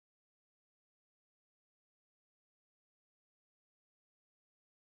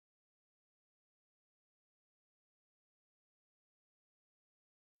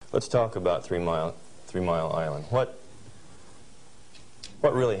Let's talk about Three Mile Island. What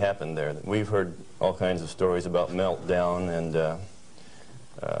really happened there? We've heard all kinds of stories about meltdown, and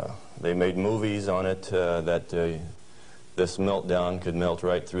they made movies on it that this meltdown could melt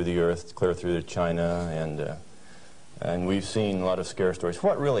right through the earth, clear through to China, and we've seen a lot of scare stories.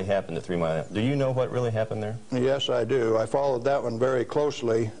 What really happened at 3 Mile Island? Do you know what really happened there? Yes, I do. I followed that one very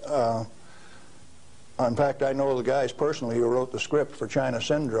closely. In fact, I know the guys personally who wrote the script for China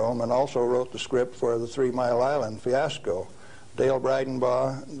Syndrome and also wrote the script for the 3 Mile Island fiasco. Dale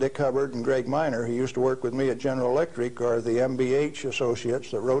Bridenbaugh, Dick Hubbard, and Greg Miner, who used to work with me at General Electric, are the MBH associates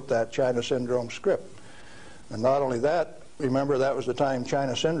that wrote that China Syndrome script. And not only that, remember that was the time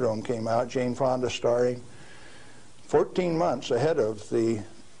China Syndrome came out, Jane Fonda starring. 14 months ahead of the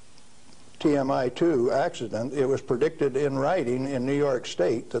TMI 2 accident, it was predicted in writing in New York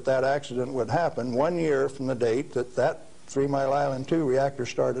State that that accident would happen 1 year from the date that that 3 Mile Island 2 reactor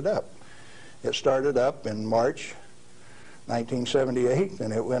started up. It started up in March 1978,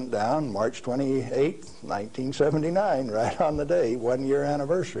 and it went down March 28, 1979, right on the day, 1 year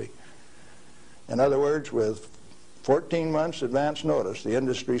anniversary. In other words, with 14 months advance notice, the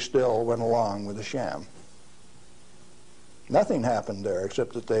industry still went along with the sham. Nothing happened there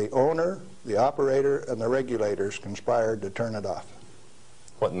except that the owner, the operator, and the regulators conspired to turn it off.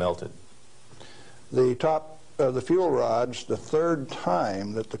 What melted? The top of the fuel rods, the third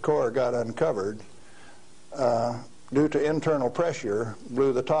time that the core got uncovered, due to internal pressure,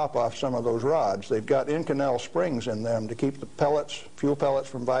 blew the top off some of those rods. They've got Inconel springs in them to keep the pellets, fuel pellets,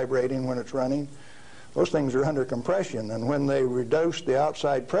 from vibrating when it's running. Those things are under compression, and when they reduced the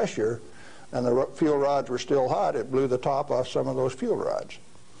outside pressure and the fuel rods were still hot, it blew the top off some of those fuel rods.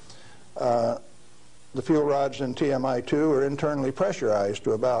 The fuel rods in TMI-2 are internally pressurized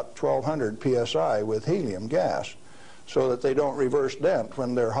to about 1200 psi with helium gas so that they don't reverse dent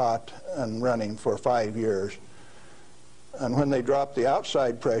when they're hot and running for 5 years. And when they drop the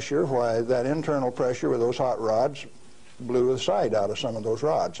outside pressure, why, that internal pressure with those hot rods blew the side out of some of those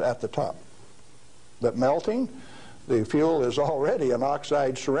rods at the top. But melting, the fuel is already an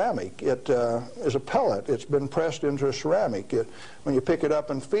oxide ceramic. It is a pellet. It's been pressed into a ceramic. When you pick it up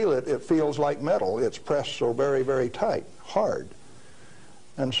and feel it, it feels like metal. It's pressed so very, very tight, hard.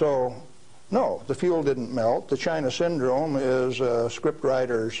 And so, no, the fuel didn't melt. The China Syndrome is a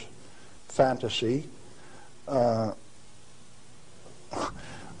scriptwriter's fantasy. Right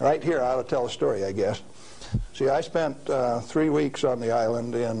here, I ought to tell a story, I guess. See, I spent 3 weeks on the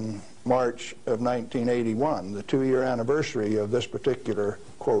island in March of 1981, the 2-year anniversary of this particular,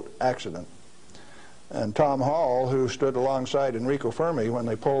 quote, accident. And Tom Hall, who stood alongside Enrico Fermi when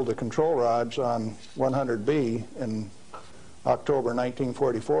they pulled the control rods on 100B in October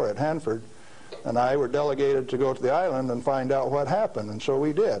 1944 at Hanford, and I were delegated to go to the island and find out what happened, and so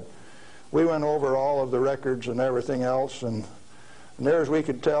we did. We went over all of the records and everything else, and there, as we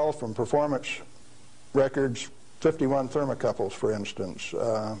could tell from performance records, 51 thermocouples, for instance,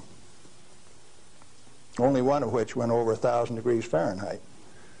 only one of which went over 1,000 degrees Fahrenheit.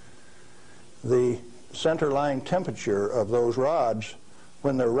 The center line temperature of those rods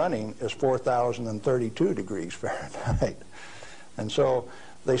when they're running is 4,032 degrees Fahrenheit. And so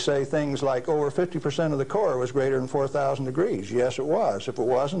they say things like over 50% of the core was greater than 4,000 degrees. Yes, it was. If it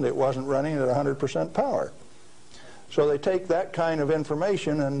wasn't running at 100% power. So they take that kind of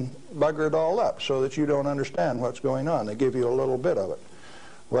information and bugger it all up so that you don't understand what's going on. They give you a little bit of it.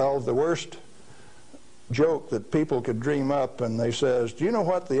 Well, the worst joke that people could dream up, and they says, do you know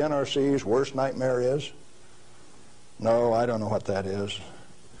what the NRC's worst nightmare is? No, I don't know what that is.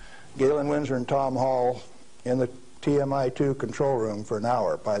 Galen Winsor and Tom Hall in the TMI-2 control room for an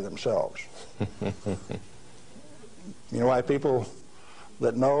hour by themselves. You know why people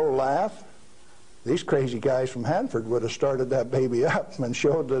that know laugh? These crazy guys from Hanford would have started that baby up and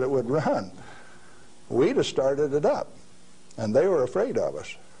showed that it would run. We'd have started it up, and they were afraid of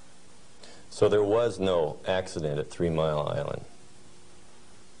us. So there was no accident at 3 Mile Island?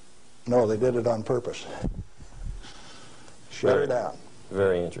 No, they did it on purpose. Shut her down.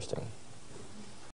 Very interesting.